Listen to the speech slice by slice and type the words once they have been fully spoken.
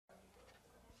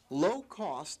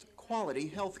Low-cost, quality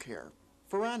health care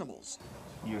for animals.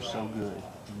 You're so good.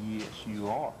 Yes, you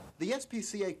are. The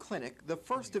SPCA clinic, the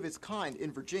first of its kind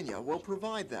in Virginia, will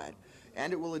provide that,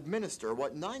 and it will administer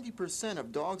what 90%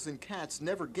 of dogs and cats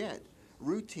never get,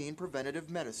 routine preventative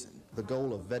medicine. The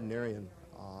goal of veterinarian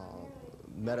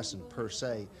medicine per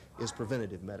se is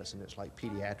preventative medicine. It's like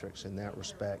pediatrics in that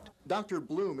respect. Dr.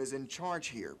 Bloom is in charge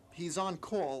here. He's on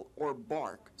call, or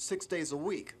bark, 6 days a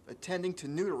week, attending to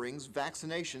neuterings,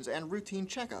 vaccinations, and routine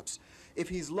checkups. If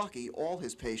he's lucky, all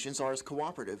his patients are as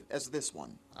cooperative as this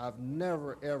one. I've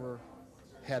never, ever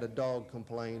had a dog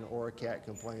complain or a cat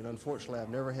complain. Unfortunately, I've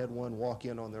never had one walk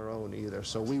in on their own either,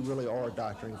 so we really are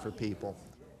doctoring for people.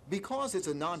 Because it's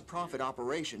a non-profit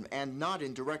operation and not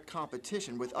in direct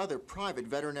competition with other private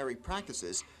veterinary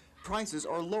practices, prices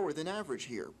are lower than average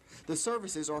here. The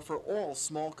services are for all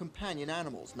small companion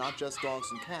animals, not just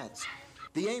dogs and cats.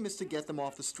 The aim is to get them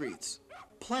off the streets.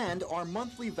 Planned are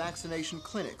monthly vaccination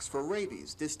clinics for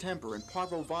rabies, distemper, and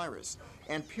parvovirus,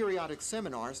 and periodic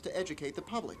seminars to educate the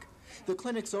public. The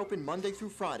clinics open Monday through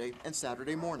Friday and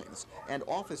Saturday mornings, and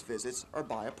office visits are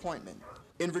by appointment.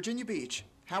 In Virginia Beach,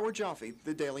 Howard Jaffe,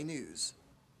 The Daily News.